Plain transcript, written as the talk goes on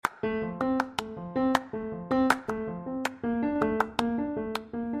You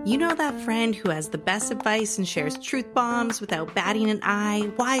know that friend who has the best advice and shares truth bombs without batting an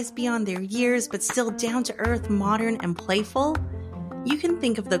eye, wise beyond their years, but still down to earth, modern, and playful? You can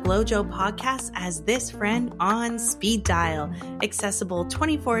think of the GlowJo podcast as this friend on speed dial, accessible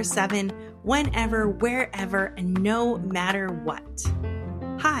 24/7, whenever, wherever, and no matter what.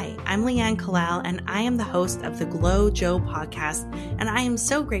 Hi, I'm Leanne Kalal, and I am the host of the GlowJo podcast, and I am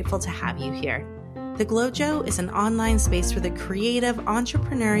so grateful to have you here. The GlowJo is an online space for the creative,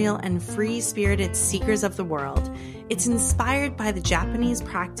 entrepreneurial, and free-spirited seekers of the world. It's inspired by the Japanese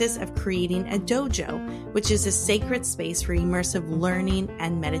practice of creating a dojo, which is a sacred space for immersive learning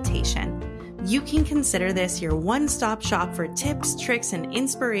and meditation. You can consider this your one-stop shop for tips, tricks, and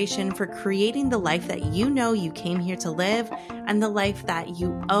inspiration for creating the life that you know you came here to live and the life that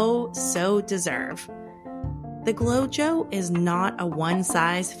you so deserve. The GlowJo is not a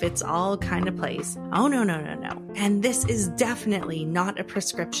one-size-fits-all kind of place. Oh, no. And this is definitely not a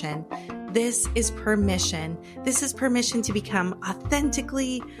prescription. This is permission. This is permission to become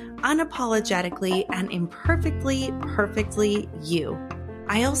authentically, unapologetically, and imperfectly, perfectly you.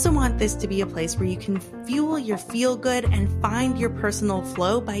 I also want this to be a place where you can fuel your feel-good and find your personal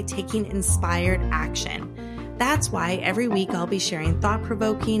flow by taking inspired action. That's why every week I'll be sharing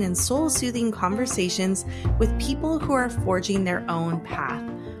thought-provoking and soul-soothing conversations with people who are forging their own path,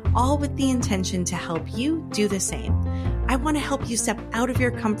 all with the intention to help you do the same. I want to help you step out of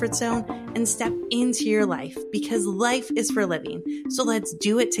your comfort zone and step into your life, because life is for living. So let's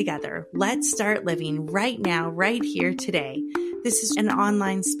do it together. Let's start living right now, right here, today. This is an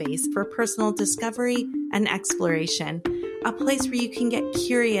online space for personal discovery and exploration. A place where you can get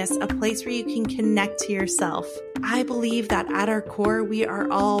curious, a place where you can connect to yourself. I believe that at our core, we are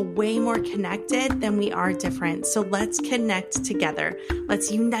all way more connected than we are different. So let's connect together.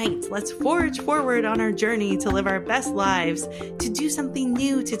 Let's unite. Let's forge forward on our journey to live our best lives, to do something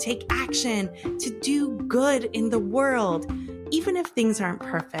new, to take action, to do good in the world. Even if things aren't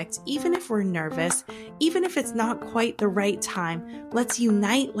perfect, even if we're nervous, even if it's not quite the right time, let's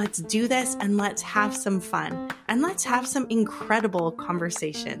unite, let's do this, and let's have some fun. And let's have some incredible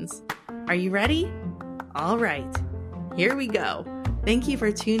conversations. Are you ready? All right, here we go. Thank you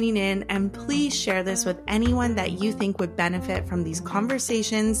for tuning in, and please share this with anyone that you think would benefit from these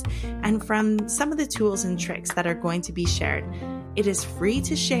conversations and from some of the tools and tricks that are going to be shared. It is free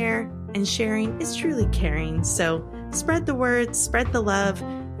to share, and sharing is truly caring. So spread the word, spread the love.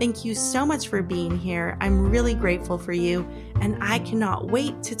 Thank you so much for being here. I'm really grateful for you, and I cannot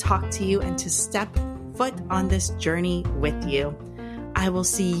wait to talk to you and to step foot on this journey with you. I will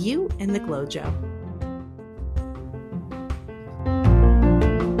see you in the GlowJo.